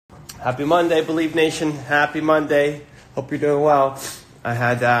Happy Monday, Believe Nation. Happy Monday. Hope you're doing well. I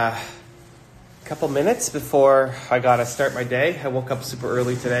had a couple minutes before I got to start my day. I woke up super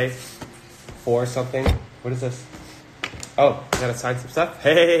early today for something. What is this? Oh, I got to sign some stuff.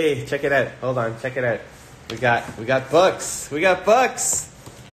 Hey, check it out. Hold on, check it out. We got books. We got books.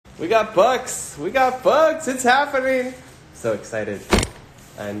 We got books. We got books. It's happening. So excited.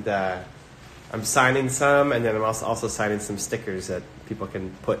 And I'm signing some, and then I'm also signing some stickers that people can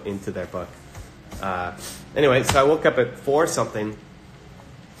put into their book. Anyway, so I woke up at 4 something.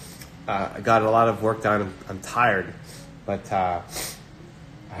 I got a lot of work done. I'm tired, but I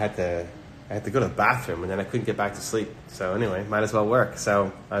had to go to the bathroom, and then I couldn't get back to sleep. So anyway, might as well work.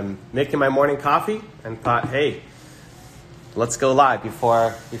 So I'm making my morning coffee, and thought, hey, let's go live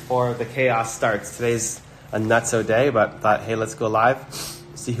before the chaos starts. Today's a nutso day, but thought, hey, let's go live,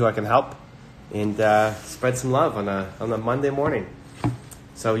 see who I can help, and spread some love on a Monday morning.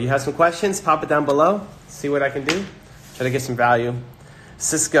 So you have some questions, pop it down below, see what I can do, try to get some value.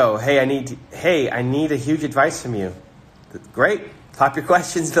 Cisco, hey, I need a huge advice from you. Great, pop your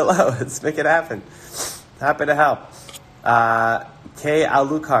questions below. Let's make it happen. Happy to help. Kay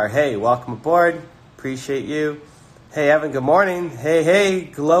Alukar, hey, welcome aboard. Appreciate you. Hey, Evan, good morning. Hey,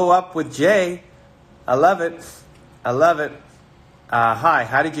 glow up with Jay. I love it. Hi,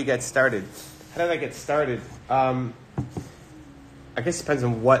 how did you get started? How did I get started? I guess it depends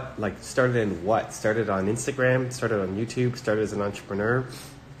on what, started in what? Started on Instagram, started on YouTube, started as an entrepreneur.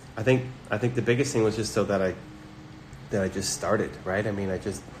 I think the biggest thing was just so that I just started, right? I mean, I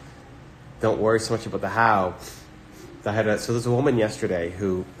just don't worry so much about the how. So there's a woman yesterday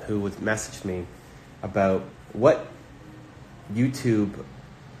who messaged me about what YouTube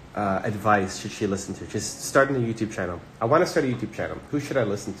advice should she listen to. Just starting a YouTube channel. I want to start a YouTube channel. Who should I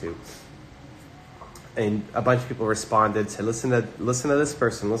listen to? And a bunch of people responded, said, listen to this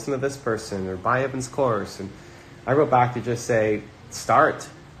person, or buy Evan's course. And I wrote back to just say, start.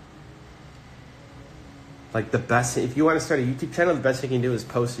 If you want to start a YouTube channel, the best thing you can do is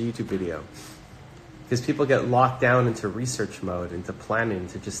post a YouTube video. Because people get locked down into research mode, into planning,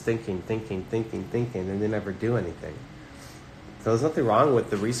 into just thinking, and they never do anything. So there's nothing wrong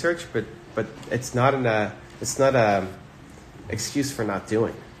with the research, but it's not a excuse for not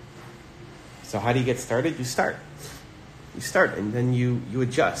doing. So how do you get started? You start, and then you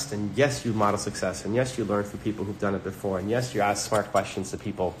adjust. And yes, you model success. And yes, you learn from people who've done it before. And yes, you ask smart questions to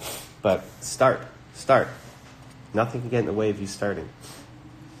people. But start. Nothing can get in the way of you starting.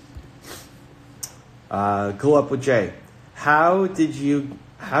 Glow up with Jay. How did you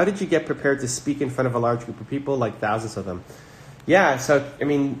get prepared to speak in front of a large group of people, like thousands of them? Yeah, so I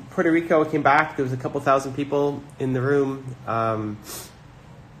mean, Puerto Rico, I came back. There was a couple thousand people in the room.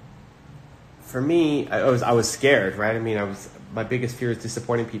 For me, I was scared, right? I mean, my biggest fear is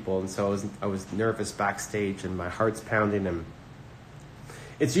disappointing people, and so I was nervous backstage, and my heart's pounding, and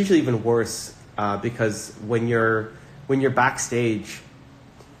it's usually even worse because when you're backstage,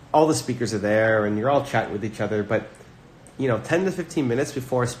 all the speakers are there, and you're all chatting with each other, but 10 to 15 minutes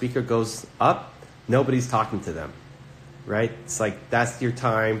before a speaker goes up, nobody's talking to them, right? It's like that's your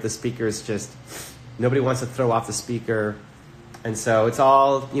time. The speaker is just nobody wants to throw off the speaker. And so it's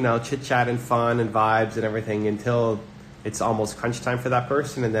all, chit-chat and fun and vibes and everything until it's almost crunch time for that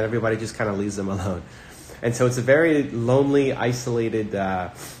person, and then everybody just kind of leaves them alone. And so it's a very lonely, isolated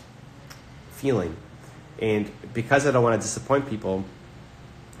feeling. And because I don't want to disappoint people,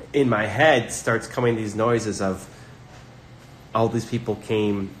 in my head starts coming these noises of all these people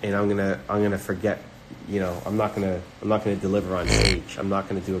came, and I'm gonna forget. I'm not gonna deliver on stage. I'm not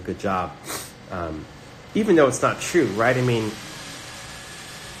gonna do a good job. Even though it's not true, right? I mean,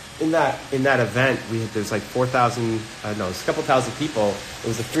 in that event, there's like 4,000. No, it's a couple thousand people. It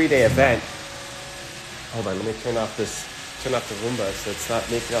was a 3-day event. Hold on, let me turn off the Roomba so it's not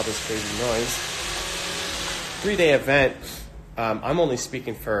making all this crazy noise. 3-day event. I'm only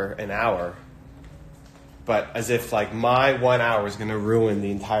speaking for an hour, but as if my 1 hour is going to ruin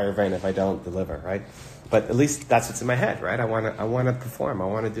the entire event if I don't deliver, right? But at least that's what's in my head, right? I want to perform. I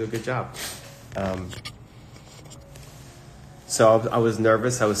want to do a good job. So I was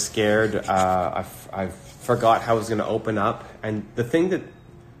nervous. I was scared. I forgot how I was going to open up. And the thing that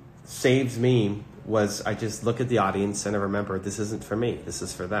saved me was I just look at the audience and I remember this isn't for me. This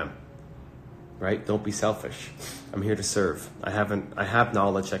is for them, right? Don't be selfish. I'm here to serve. I have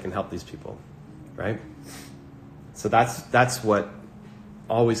knowledge. I can help these people, right? So that's what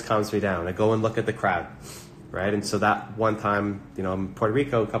always calms me down. I go and look at the crowd, right? And so that one time, in Puerto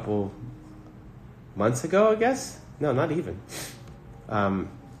Rico a couple months ago, I guess. No, not even.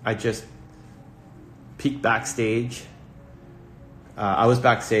 I just peeked backstage I was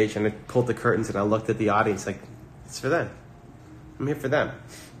backstage and I pulled the curtains and I looked at the audience like, it's for them. I'm here for them.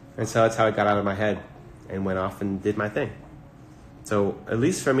 And so that's how I got out of my head and went off and did my thing. So at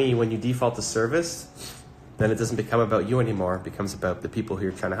least for me, when you default to service, then it doesn't become about you anymore. It becomes about the people who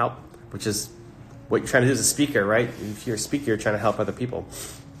you're trying to help, which is what you're trying to do as a speaker, right? If you're a speaker, you're trying to help other people.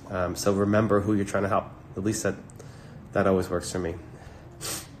 So remember who you're trying to help. At least that always works for me.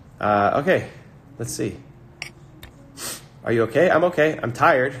 Okay, let's see. Are you okay? I'm okay. I'm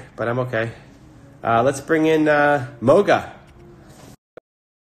tired, but I'm okay. Let's bring in Moga.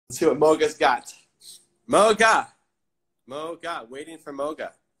 Let's see what Moga's got. Moga, waiting for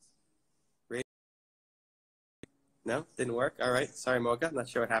Moga. No, didn't work. All right, sorry, Moga. Not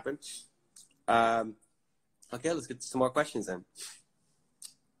sure what happened. Okay, let's get to some more questions then.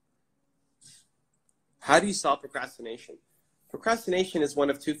 How do you solve procrastination? Procrastination is one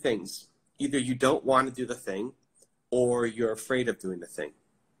of two things. Either you don't want to do the thing, or you're afraid of doing the thing.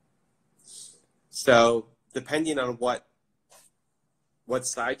 So depending on what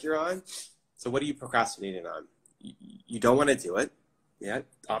side you're on, so what are you procrastinating on? You don't want to do it. Yeah,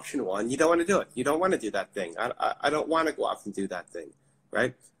 option one, you don't want to do it. You don't want to do that thing. I don't want to go off and do that thing,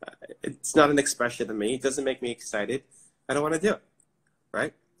 right? It's not an expression to me. It doesn't make me excited. I don't want to do it,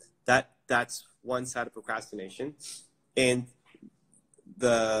 right? That's one side of procrastination. And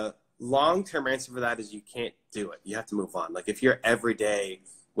the long-term answer for that is you can't do it. You have to move on. Like if you're every day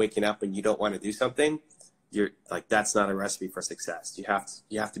waking up and you don't want to do something, you're like, that's not a recipe for success. You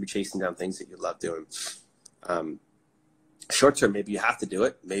have to be chasing down things that you love doing. Short term, maybe you have to do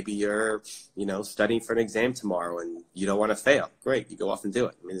it. Maybe you're, studying for an exam tomorrow and you don't want to fail. Great, you go off and do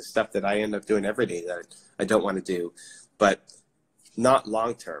it. I mean, there's stuff that I end up doing every day that I don't want to do, but not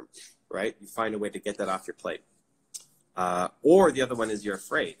long term, right? You find a way to get that off your plate. Or the other one is you're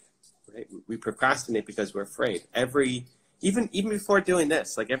afraid, right? We procrastinate because we're afraid. Even before doing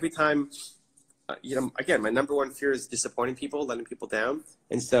this, like every time, again, my number one fear is disappointing people, letting people down.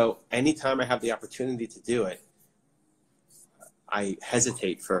 And so anytime I have the opportunity to do it, I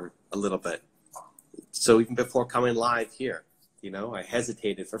hesitate for a little bit. So even before coming live here, I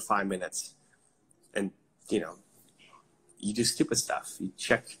hesitated for 5 minutes. And, you do stupid stuff. You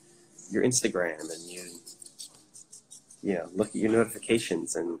check your Instagram and you look at your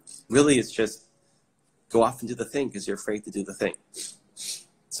notifications. And really it's just go off and do the thing because you're afraid to do the thing.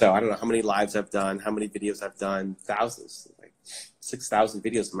 So I don't know how many lives I've done, how many videos I've done, thousands, like 6,000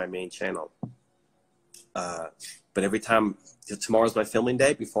 videos on my main channel. But every time, tomorrow's my filming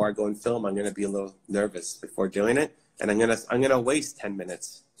day, before I go and film, I'm going to be a little nervous before doing it. And I'm going to waste 10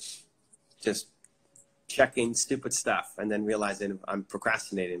 minutes just checking stupid stuff and then realizing I'm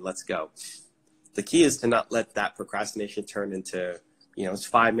procrastinating. Let's go. The key is to not let that procrastination turn into, it's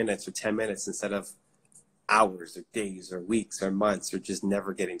 5 minutes or 10 minutes instead of hours or days or weeks or months or just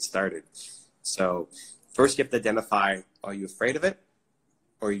never getting started. So first you have to identify, are you afraid of it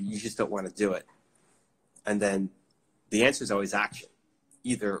or you just don't want to do it? And then the answer is always action,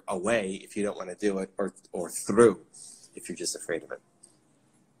 either away if you don't want to do it or through if you're just afraid of it.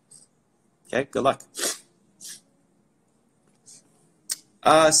 Okay, good luck.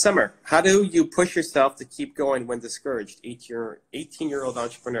 Summer, how do you push yourself to keep going when discouraged? 18-year-old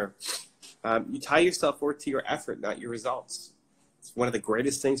entrepreneur. You tie your self-worth to your effort, not your results. It's one of the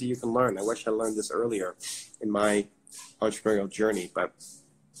greatest things that you can learn. I wish I learned this earlier in my entrepreneurial journey, but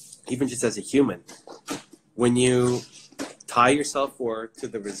even just as a human, when you tie your self-worth to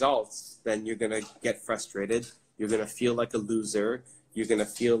the results, then you're going to get frustrated. You're going to feel like a loser. You're going to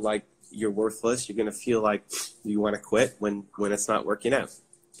feel like you're worthless. You're going to feel like you want to quit when it's not working out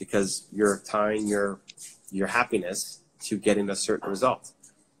because you're tying your happiness to getting a certain result.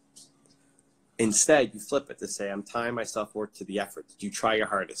 Instead, you flip it to say, I'm tying my self-worth to the effort. Did you try your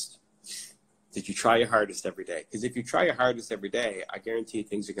hardest? Did you try your hardest every day? Because if you try your hardest every day, I guarantee you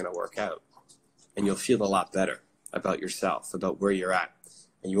things are going to work out. And you'll feel a lot better about yourself, about where you're at.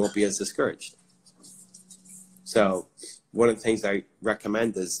 And you won't be as discouraged. So one of the things I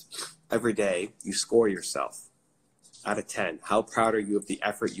recommend is every day you score yourself out of 10. How proud are you of the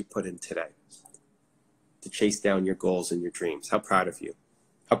effort you put in today to chase down your goals and your dreams? How proud of you?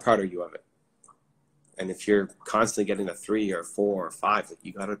 How proud are you of it? And if you're constantly getting a 3 or 4 or 5,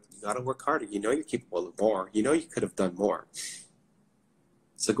 you gotta work harder. You know you're capable of more. You know you could have done more.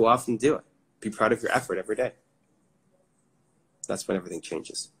 So go off and do it. Be proud of your effort every day. That's when everything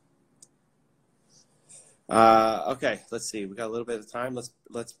changes. Okay, let's see. We got a little bit of time.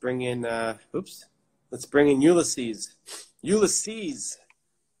 Let's bring in. Let's bring in Ulysses. Ulysses.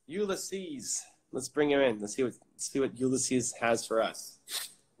 Let's bring him in. Let's see what Ulysses has for us.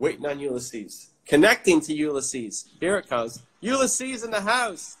 Waiting on Ulysses. Connecting to Ulysses. Here it comes. Ulysses in the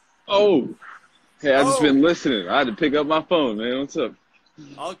house. Oh, hey, I've just Oh, been listening. I had to pick up my phone, man. What's up?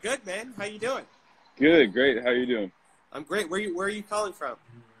 all good, man. How you doing? Good, great. How you doing? I'm great. Where are you calling from?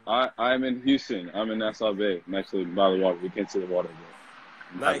 I'm in Houston. I'm in Nassau Bay. I'm actually by the water. We can't see the water,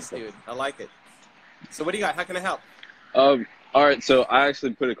 but I'm having Nice, fun. dude. I like it. So what do you got? How can I help? All right. So I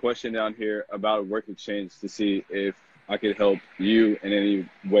actually put a question down here about a work exchange to see if I could help you in any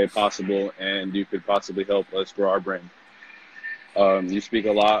way possible, and you could possibly help us grow our brand. You speak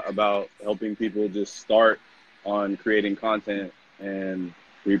a lot about helping people just start on creating content, and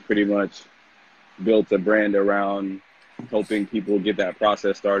we pretty much built a brand around helping people get that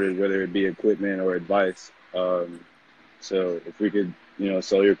process started, whether it be equipment or advice. So if we could,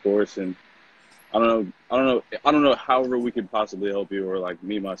 sell your course, and I don't know, however we could possibly help you, or like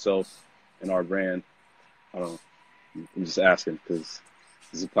me, myself, and our brand. I don't know. I'm just asking because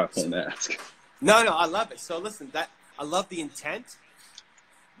this is a platform to ask. No, I love it. So listen, I love the intent.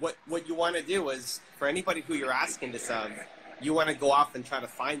 What you want to do is, for anybody who you're asking this of, you want to go off and try to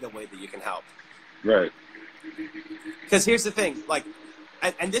find a way that you can help. Right. Because here's the thing, like,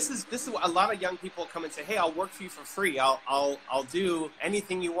 and this is a lot of young people come and say, hey, I'll work for you for free. I'll do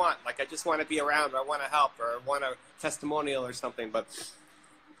anything you want. Like, I just want to be around, or I want to help, or I want a testimonial or something. But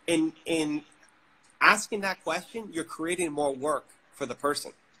in asking that question, you're creating more work for the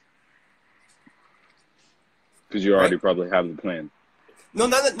person. Because you already Right? probably have the plan. No,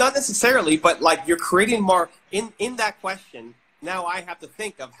 not necessarily, but like you're creating more in that question. Now I have to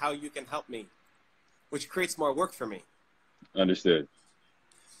think of how you can help me, which creates more work for me. Understood.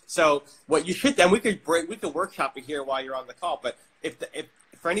 So what you should, and we could workshop it here while you're on the call. But if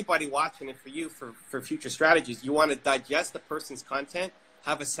for anybody watching and for you for future strategies, you want to digest the person's content,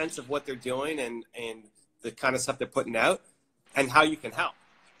 have a sense of what they're doing and the kind of stuff they're putting out, and how you can help.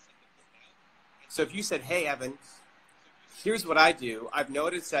 So if you said, hey, Evan, here's what I do. I've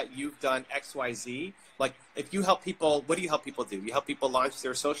noticed that you've done X, Y, Z. Like, if you help people, what do you help people do? You help people launch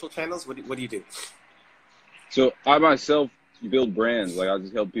their social channels? What do you do? So I myself build brands. Like, I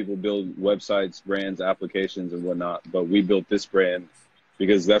just help people build websites, brands, applications, and whatnot. But we built this brand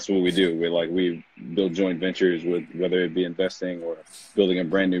because that's what we do. We build joint ventures with, whether it be investing or building a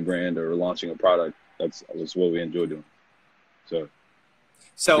brand new brand or launching a product. That's what we enjoy doing.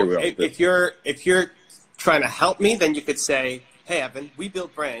 So here we are. if you're trying to help me, then you could say, hey, Evan, we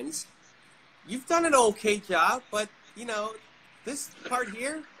build brands. You've done an okay job, but this part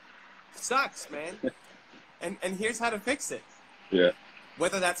here sucks, man. And here's how to fix it. Yeah.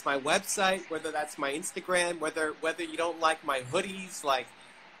 Whether that's my website, whether that's my Instagram, whether you don't like my hoodies, like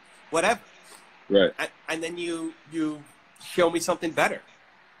whatever. Right. And then you show me something better.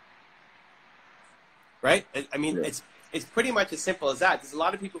 Right? I mean, Yeah. it's pretty much as simple as that. There's a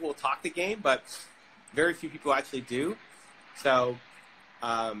lot of people who will talk the game, but very few people actually do. So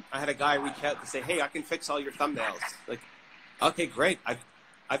I had a guy reach out to say, hey, I can fix all your thumbnails. Like, okay, great.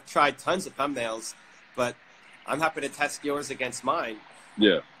 I've tried tons of thumbnails, but I'm happy to test yours against mine.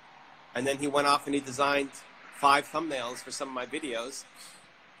 Yeah. And then he went off and he designed 5 thumbnails for some of my videos,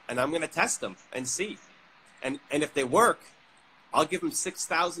 and I'm going to test them and see. And if they work, I'll give him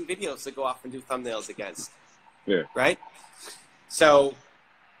 6,000 videos to go off and do thumbnails against. Yeah. Right? So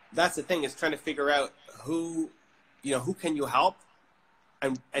that's the thing, is trying to figure out who can you help,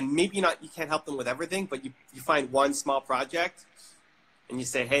 and maybe you can't help them with everything, but you find one small project and you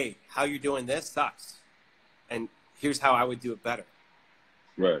say, hey, how you're doing this sucks, and here's how I would do it better.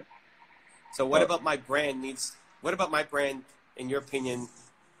 Right. So what about my brand, in your opinion,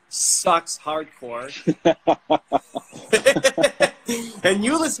 sucks hardcore? And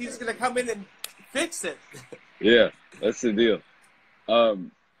Ulysses is going to come in and fix it. Yeah, that's the deal.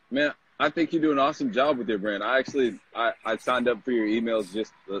 Man, I think you do an awesome job with your brand. I signed up for your emails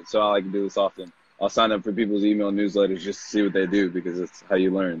just so I like to do this often. I'll sign up for people's email newsletters just to see what they do, because it's how you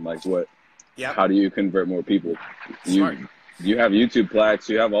learn. Like, how do you convert more people? Smart. You have YouTube plaques,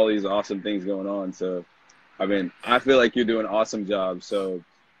 you have all these awesome things going on. So, I mean, I feel like you're doing an awesome job. So,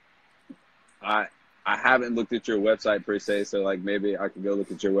 I haven't looked at your website per se. So, like, maybe I could go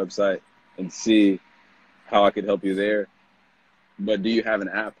look at your website and see how I could help you there. But do you have an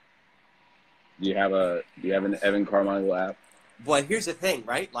app? Do you have an Evan Carmichael app? Well, here's the thing,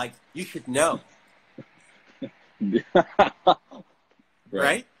 right? Like, you should know.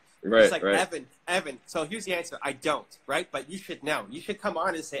 Right? It's like, right. Evan, so here's the answer. I don't, right? But you should know. You should come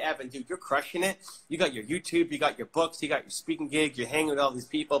on and say, Evan, dude, you're crushing it. You got your YouTube, you got your books, you got your speaking gigs, you're hanging with all these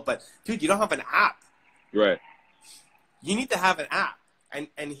people. But, dude, you don't have an app. Right. You need to have an app.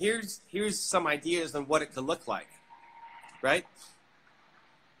 And here's some ideas on what it could look like, right?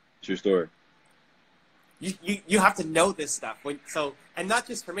 True story. you have to know this stuff and not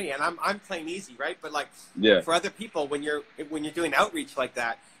just for me, and I'm playing easy, right? But like for other people, when you're doing outreach like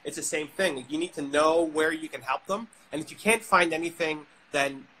that, it's the same thing. You need to know where you can help them, and if you can't find anything,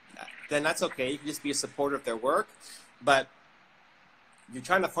 then that's okay. You can just be a supporter of their work, but you're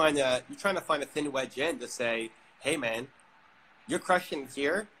trying to find a thin wedge in to say, hey man, you're crushing it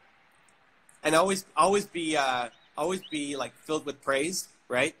here, and always be like filled with praise,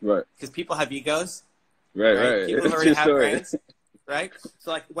 right? Right. Because people have egos. Right. People who already have brands, right?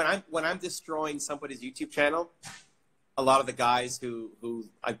 So like when I'm destroying somebody's YouTube channel, a lot of the guys who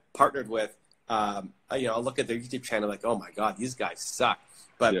I partnered with, I'll look at their YouTube channel like, oh my God, these guys suck.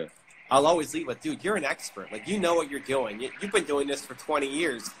 But I'll always lead with, dude, you're an expert. Like, you know what you're doing. You've been doing this for 20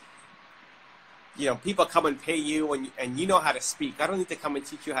 years. People come and pay you and you know how to speak. I don't need to come and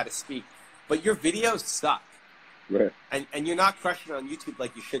teach you how to speak, but your videos suck. Right. And you're not crushing on YouTube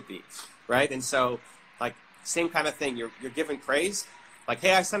like you should be. Right. And so, like, same kind of thing. You're giving praise. Like,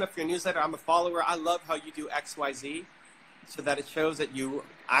 hey, I signed up for your newsletter. I'm a follower. I love how you do X, Y, Z, so that it shows that you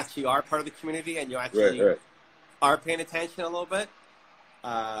actually are part of the community and you actually are paying attention a little bit.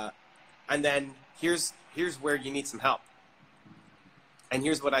 And then here's where you need some help. And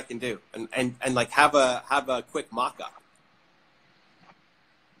here's what I can do. And like have a quick mock-up.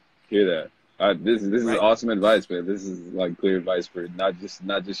 Hear that. This is awesome advice, man. This is like clear advice for not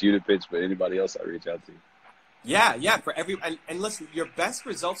just you to pitch, but anybody else I reach out to. Yeah. For and listen, your best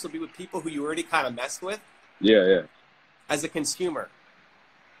results will be with people who you already kind of mess with. Yeah. As a consumer,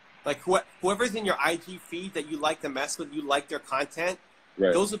 like whoever's in your IG feed that you like to mess with, you like their content.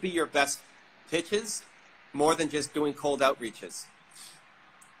 Right. Those will be your best pitches, more than just doing cold outreaches.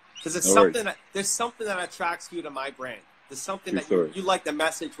 Because there's something that attracts you to my brand. There's something that you like the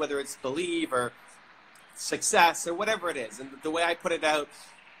message, whether it's believe or success or whatever it is. And the way I put it out,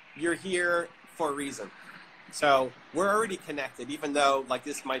 you're here for a reason. So we're already connected, even though like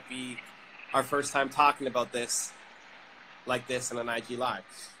this might be our first time talking about this like this in an IG Live.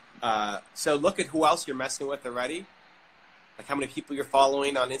 So look at who else you're messing with already. Like how many people you're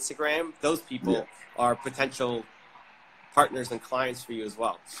following on Instagram. Those people are potential partners and clients for you as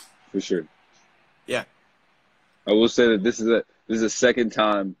well. For sure. Yeah. I will say that this is the second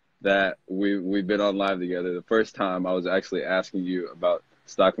time that we've been on live together. The first time I was actually asking you about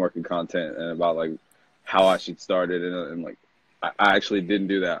stock market content and about like how I should start it, and like I actually didn't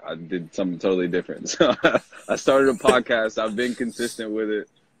do that. I did something totally different. So I started a podcast. I've been consistent with it,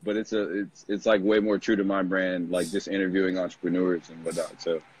 but it's like way more true to my brand, like just interviewing entrepreneurs and whatnot.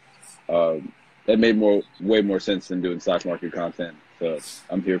 So that made way more sense than doing stock market content. So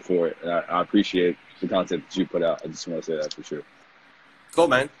I'm here for it. And I appreciate the content that you put out. I just want to say that for sure. Cool,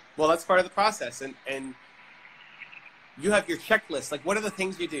 man. Well, that's part of the process. And you have your checklist. Like, what are the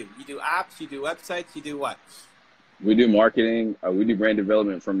things you do? You do apps, you do websites, you do what? We do marketing. We do brand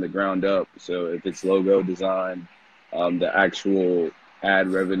development from the ground up. So if it's logo design, the actual ad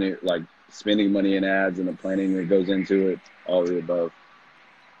revenue, like spending money in ads and the planning that goes into it, all of the above.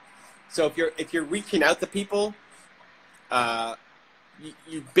 So if you're reaching out to people,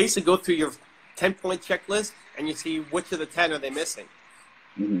 you basically go through your 10-point checklist and you see which of the 10 are they missing.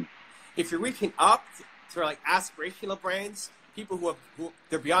 Mm-hmm. If you're reaching up to like aspirational brands, people who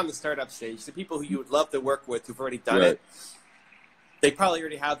they're beyond the startup stage, the people who you would love to work with who've already done it, they probably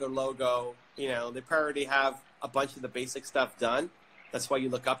already have their logo. They probably already have a bunch of the basic stuff done. That's why you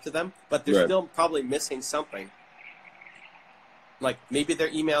look up to them. But they're still probably missing something. Like maybe their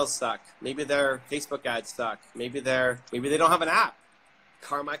emails suck. Maybe their Facebook ads suck. Maybe they don't have an app.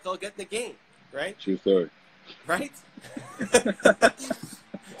 Carmichael, get in the game, right? True story. Right?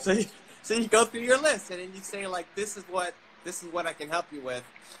 So you go through your list and then you say like, this is what I can help you with,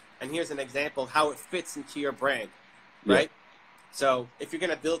 and here's an example of how it fits into your brand, right? So if you're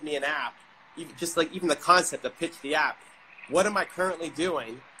gonna build me an app, even the concept of pitch the app, what am I currently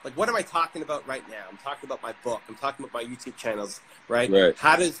doing? Like, what am I talking about right now? I'm talking about my book. I'm talking about my YouTube channels, right?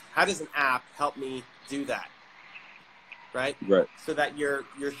 How does an app help me do that? Right? So that you're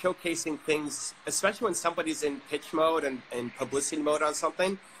showcasing things, especially when somebody's in pitch mode and publicity mode on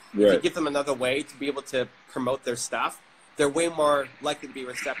something. If you give them another way to be able to promote their stuff, they're way more likely to be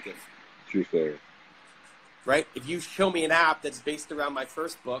receptive. True story. Right? If you show me an app that's based around my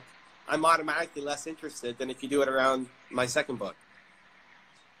first book, I'm automatically less interested than if you do it around my second book.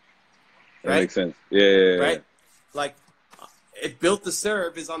 That makes sense. Yeah. Right? Like, if Built to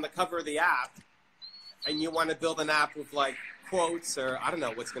Serve is on the cover of the app, and you want to build an app with like quotes or I don't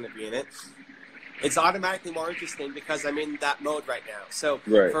know what's going to be in it, it's automatically more interesting because I'm in that mode right now. So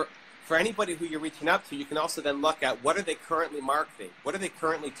for anybody who you're reaching out to, you can also then look at what are they currently marketing? What are they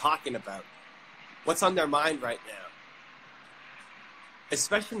currently talking about? What's on their mind right now?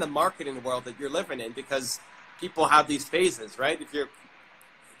 Especially in the marketing world that you're living in, because people have these phases, right? If you're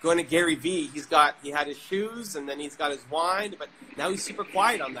going to Gary Vee, he had his shoes and then he's got his wine, but now he's super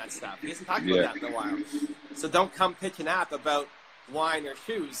quiet on that stuff. He hasn't talked about that in a while. So don't come pitch an app about wine or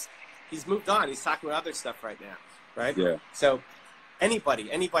shoes. He's moved on. He's talking about other stuff right now, right? Yeah. So anybody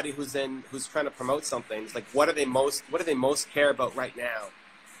who's trying to promote something, it's like, what do they most care about right now?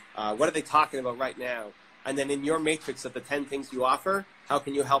 What are they talking about right now? And then in your matrix of the 10 things you offer, how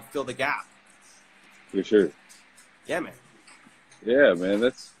can you help fill the gap? For sure. Yeah, man. Yeah, man.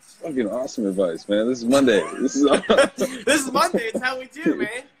 That's fucking awesome advice, man. This is Monday. This is this is Monday. It's how we do,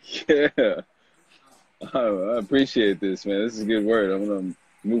 man. Yeah. I appreciate this, man. This is a good word. I'm gonna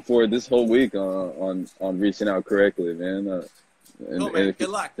move forward this whole week on reaching out correctly, man. Cool, man. Good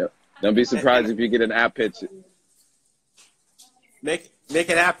luck. Don't be surprised if you get an app pitch. Make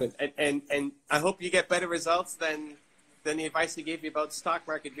it happen, and I hope you get better results than the advice he gave you about stock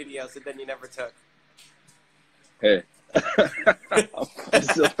market videos that then you never took. Hey, I'm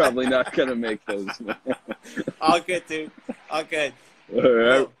still probably not gonna make those, man. All good, dude. All good. All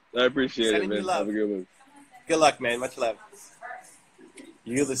right. I appreciate it, man. Have a good one. Good luck, man. Much love.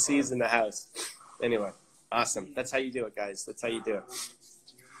 Ulysses in the house. Anyway, awesome. That's how you do it, guys. That's how you do it.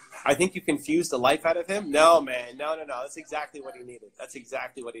 I think you confused the life out of him. No, man. No. That's exactly what he needed. That's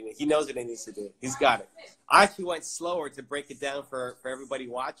exactly what he needed. He knows what he needs to do. He's got it. I actually went slower to break it down for everybody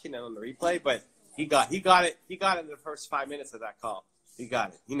watching and on the replay, but he got it. He got it in the first 5 minutes of that call. He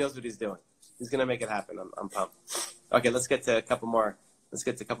got it. He knows what he's doing. He's gonna make it happen. I'm pumped. Okay, let's get to a couple more. Let's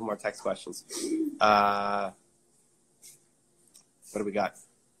get to a couple more text questions. What do we got?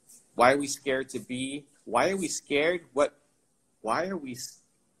 Why are we scared to be? Why are we scared? Why are we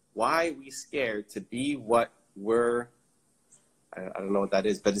scared to be what we're? I don't know what that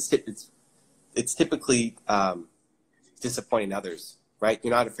is, but it's typically disappointing others, right?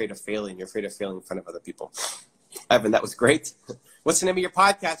 You're not afraid of failing. You're afraid of failing in front of other people. Evan, that was great. What's the name of your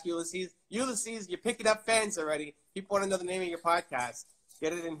podcast, Ulysses? Ulysses, you're picking up fans already. People want to know the name of your podcast.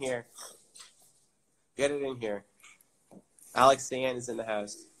 Get it in here. Get it in here. Alex Sayan is in the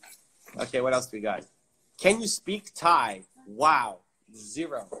house. Okay, what else do we got? Can you speak Thai? Wow.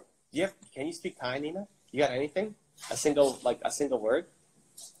 0. Can you speak Thai, Nina? You got anything? A single word?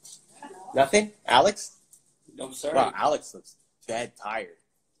 Nothing? Alex? No, sir. Wow, Alex looks dead tired.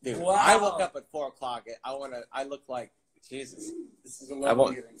 Dude, wow. I woke up at 4 o'clock. I look like, Jesus. This is a little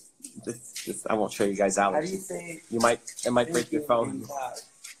weird. I won't show you guys Alex. How do you say? It might break your phone.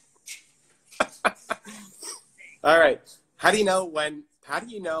 All right. How do you know when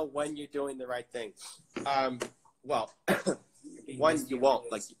you're doing the right thing? Well, one, you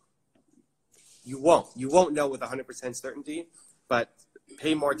won't know with 100% certainty, but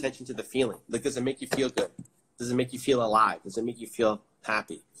pay more attention to the feeling. Like, does it make you feel good? Does it make you feel alive? Does it make you feel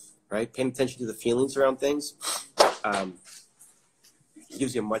happy? Right? Paying attention to the feelings around things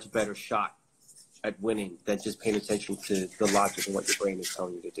gives you a much better shot at winning than just paying attention to the logic of what your brain is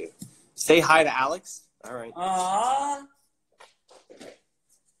telling you to do. Say hi to Alex. All right.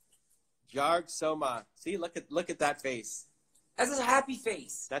 Jarg Soma. See, look at that face. That's a happy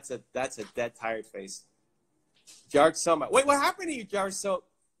face. That's a dead tired face. Jarg Soma. Wait, what happened to you, Jar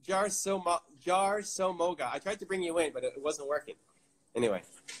Somoga? I tried to bring you in, but it wasn't working. Anyway.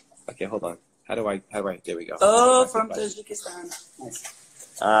 Okay, hold on. How do I there we go. Oh, from Tajikistan. Nice.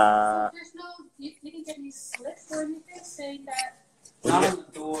 There's no you didn't get any slip or anything saying that.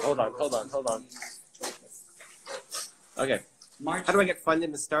 Hold on. Okay. March. How do I get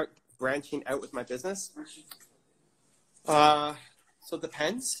funding to start branching out with my business? So it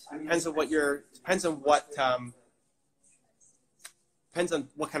depends. Depends on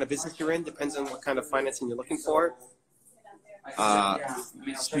what kind of business you're in. Depends on what kind of financing you're looking for.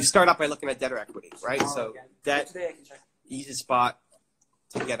 You start out by looking at debt or equity, right? So debt, easy spot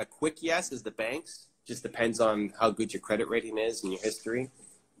to get a quick yes is the banks. Just depends on how good your credit rating is and your history.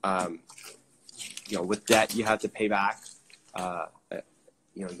 With debt, you have to pay back,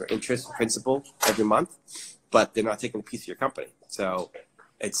 your interest and principal every month, but they're not taking a piece of your company. So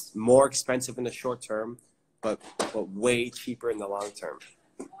it's more expensive in the short term, but way cheaper in the long term.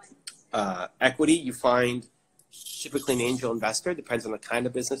 Equity, you find typically an angel investor, depends on the kind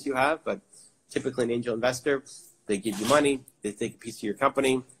of business you have, but typically an angel investor, they give you money, they take a piece of your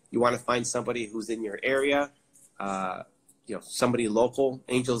company. You want to find somebody who's in your area, somebody local.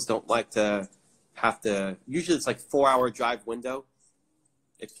 Angels don't like to have to, usually it's like 4-hour drive window.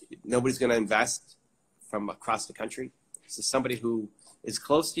 If nobody's going to invest from across the country. So somebody who is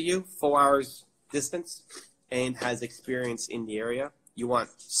close to you, 4 hours distance, and has experience in the area You want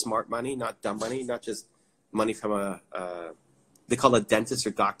smart money, not dumb money, not just money from they call it dentists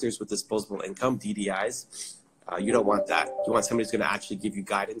or doctors with disposable income, DDIs. You don't want that. You want somebody who's going to actually give you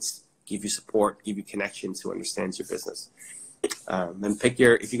guidance, give you support, give you connections, who understands your business. And if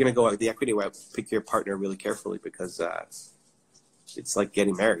you're going to go the equity way, pick your partner really carefully, because it's like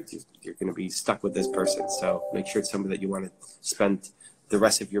getting married. You're going to be stuck with this person. So make sure it's somebody that you want to spend the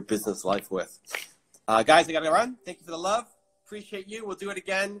rest of your business life with. Guys, I got to run. Thank you for the love. Appreciate you. We'll do it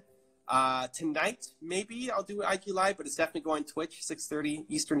again tonight. Maybe I'll do IG Live, but it's definitely going Twitch, 6:30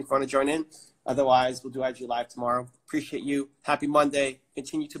 Eastern if you want to join in. Otherwise, we'll do IG Live tomorrow. Appreciate you. Happy Monday.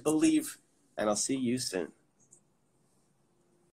 Continue to believe, and I'll see you soon.